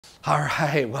All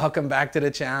right, welcome back to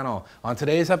the channel. On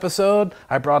today's episode,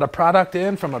 I brought a product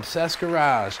in from Obsessed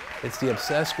Garage. It's the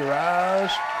Obsessed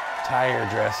Garage tire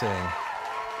dressing.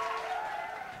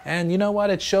 And you know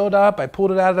what? It showed up, I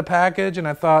pulled it out of the package and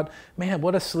I thought, man,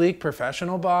 what a sleek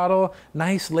professional bottle.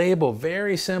 Nice label,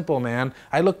 very simple, man.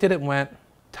 I looked at it and went,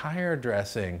 tire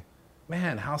dressing.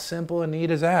 Man, how simple and neat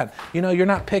is that? You know, you're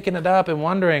not picking it up and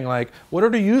wondering like, what are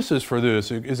the uses for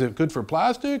this? Is it good for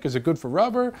plastic? Is it good for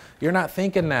rubber? You're not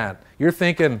thinking that. You're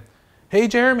thinking, hey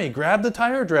Jeremy, grab the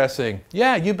tire dressing.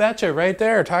 Yeah, you betcha, right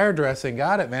there, tire dressing,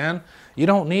 got it, man. You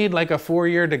don't need like a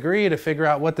 4-year degree to figure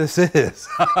out what this is.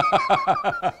 All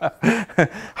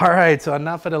right, so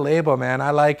enough of the label, man.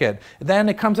 I like it. Then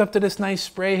it comes up to this nice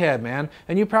spray head, man.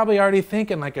 And you're probably already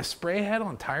thinking like a spray head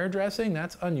on tire dressing?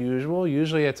 That's unusual.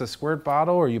 Usually it's a squirt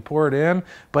bottle or you pour it in,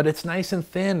 but it's nice and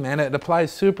thin, man. It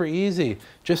applies super easy.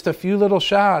 Just a few little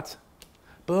shots.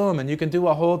 Boom, and you can do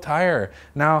a whole tire.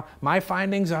 Now, my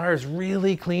findings are is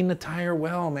really clean the tire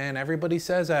well, man. Everybody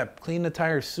says that. Clean the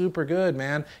tire super good,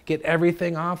 man. Get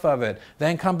everything off of it.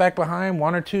 Then come back behind,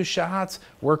 1 or 2 shots,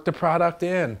 work the product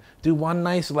in. Do one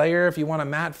nice layer if you want a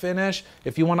matte finish.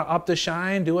 If you want to up the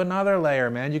shine, do another layer,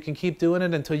 man. You can keep doing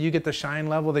it until you get the shine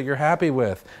level that you're happy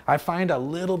with. I find a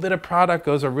little bit of product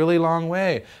goes a really long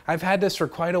way. I've had this for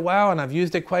quite a while and I've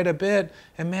used it quite a bit,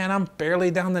 and man, I'm barely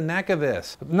down the neck of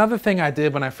this. Another thing I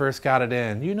did when I first got it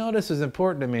in, you know this is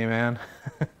important to me, man.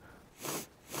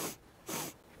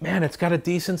 Man, it's got a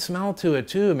decent smell to it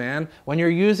too, man. When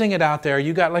you're using it out there,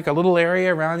 you got like a little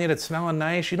area around you that's smelling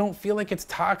nice. You don't feel like it's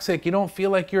toxic. You don't feel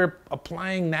like you're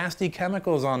applying nasty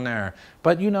chemicals on there.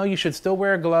 But you know, you should still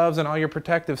wear gloves and all your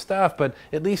protective stuff, but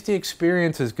at least the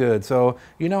experience is good. So,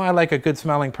 you know, I like a good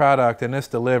smelling product, and this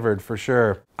delivered for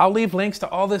sure. I'll leave links to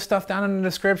all this stuff down in the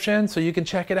description so you can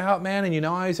check it out, man. And you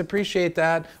know, I always appreciate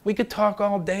that. We could talk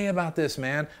all day about this,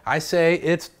 man. I say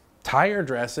it's tire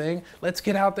dressing. Let's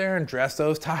get out there and dress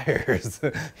those tires.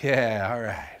 Yeah, all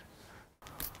right.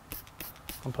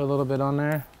 I'll put a little bit on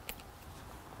there.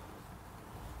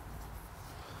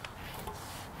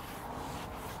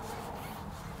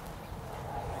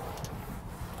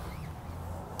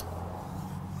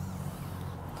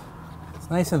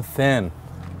 It's nice and thin.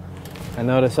 I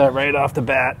noticed that right off the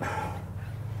bat.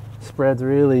 Spreads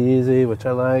really easy, which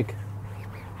I like.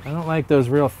 I don't like those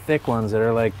real thick ones that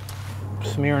are like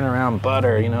smearing around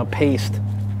butter, you know, paste.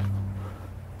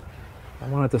 I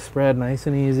want it to spread nice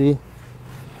and easy.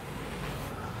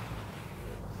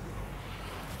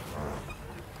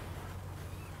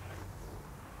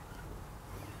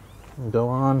 And go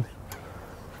on.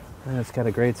 And it's got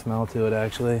a great smell to it,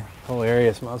 actually. The whole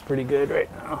area smells pretty good right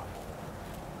now.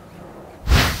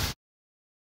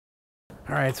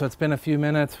 All right, so it's been a few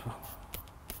minutes.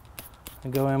 I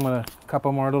go in with a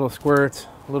couple more little squirts.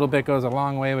 A little bit goes a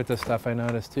long way with this stuff, I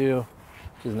noticed too,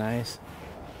 which is nice.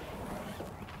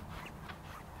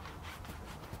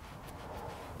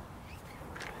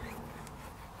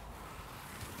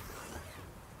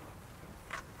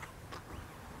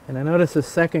 And I noticed the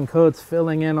second coat's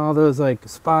filling in all those like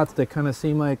spots that kind of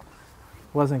seem like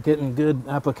wasn't getting good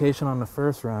application on the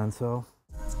first run, so.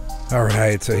 All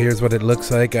right, so here's what it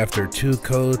looks like after 2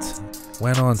 coats.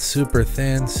 Went on super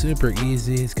thin, super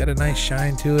easy. It's got a nice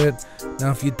shine to it. Now,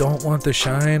 if you don't want the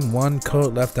shine, 1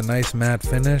 coat left a nice matte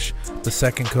finish. The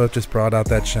second coat just brought out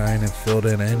that shine and filled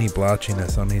in any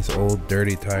blotchiness on these old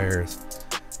dirty tires.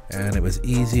 And it was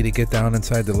easy to get down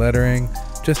inside the lettering.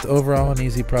 Just overall an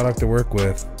easy product to work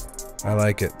with. I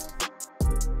like it.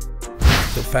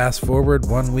 So fast forward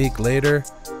 1 week later.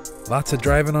 Lots of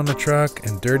driving on the truck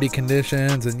and dirty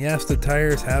conditions, and yes, the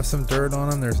tires have some dirt on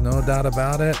them, there's no doubt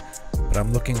about it, but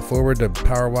I'm looking forward to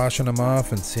power washing them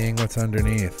off and seeing what's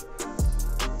underneath.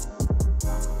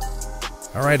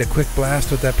 Alright, a quick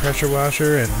blast with that pressure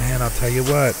washer, and man, I'll tell you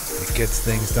what, it gets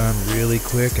things done really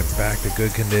quick and back to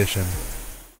good condition.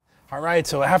 All right,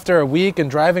 so after a week and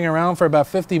driving around for about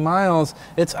 50 miles,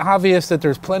 it's obvious that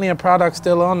there's plenty of product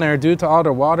still on there due to all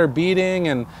the water beading,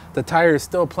 and the tire is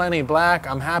still plenty black.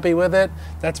 I'm happy with it.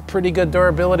 That's pretty good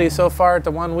durability so far at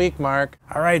the 1 week mark.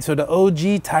 All right, so the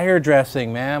OG tire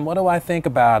dressing, man, what do I think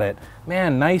about it?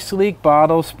 Man, nice sleek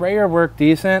bottle, sprayer worked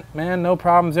decent, man, no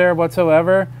problems there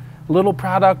whatsoever. Little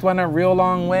product went a real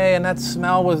long way, and that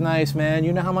smell was nice, man.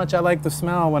 You know how much I like the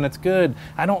smell when it's good.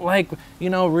 I don't like, you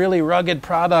know, really rugged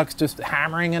products just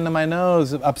hammering into my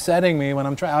nose, upsetting me when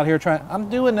I'm out here trying. I'm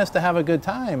doing this to have a good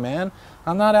time, man.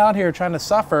 I'm not out here trying to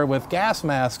suffer with gas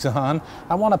masks on.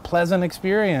 I want a pleasant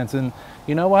experience, and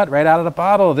you know what? Right out of the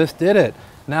bottle, this did it.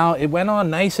 Now it went on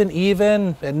nice and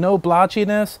even and no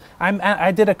blotchiness.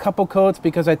 I did a couple coats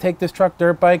because I take this truck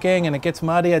dirt biking and it gets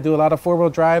muddy. I do a lot of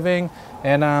 4-wheel driving,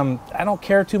 and I don't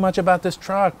care too much about this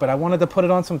truck, but I wanted to put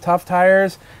it on some tough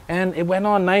tires, and it went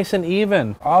on nice and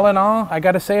even. All in all, I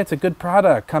gotta say it's a good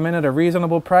product, come in at a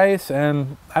reasonable price,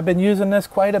 and I've been using this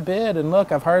quite a bit, and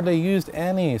look, I've hardly used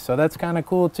any, so that's kind of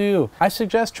cool too. I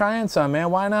suggest trying some,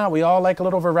 man. Why not? We all like a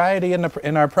little variety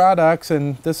in our products,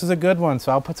 and this is a good one.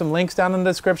 So I'll put some links down in the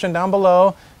description down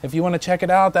below. If you want to check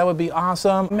it out, that would be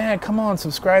awesome. Man, come on,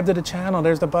 subscribe to the channel.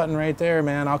 There's the button right there,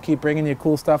 man. I'll keep bringing you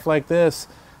cool stuff like this.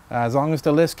 As long as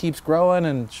the list keeps growing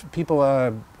and people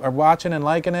are watching and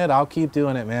liking it, I'll keep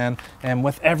doing it, man. And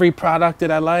with every product that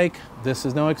I like, this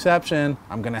is no exception.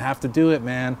 I'm gonna have to do it,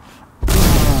 man.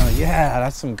 Yeah,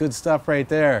 that's some good stuff right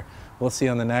there. We'll see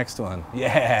you on the next one.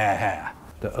 Yeah,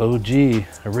 the OG,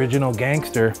 original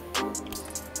gangster,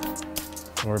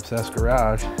 or Obsessed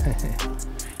Garage.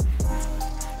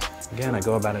 Again, I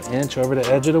go about an inch over the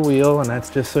edge of the wheel, and that's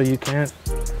just so you can't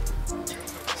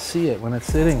see it when it's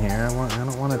sitting here. I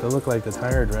don't want it to look like the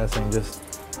tire dressing just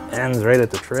ends right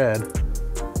at the tread.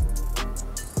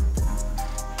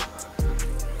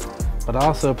 But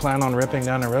also plan on ripping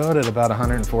down the road at about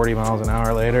 140 miles an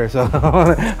hour later, so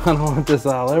I don't want this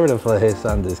all over the place.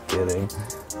 I'm just kidding.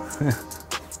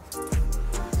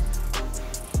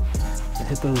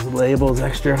 Hit those labels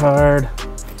extra hard.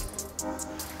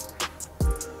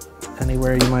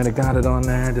 Anywhere you might have got it on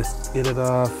there, just get it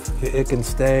off. It can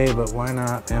stay, but why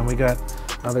not, man? We got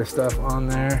other stuff on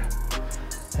there.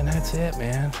 And that's it,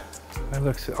 man. That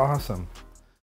looks awesome.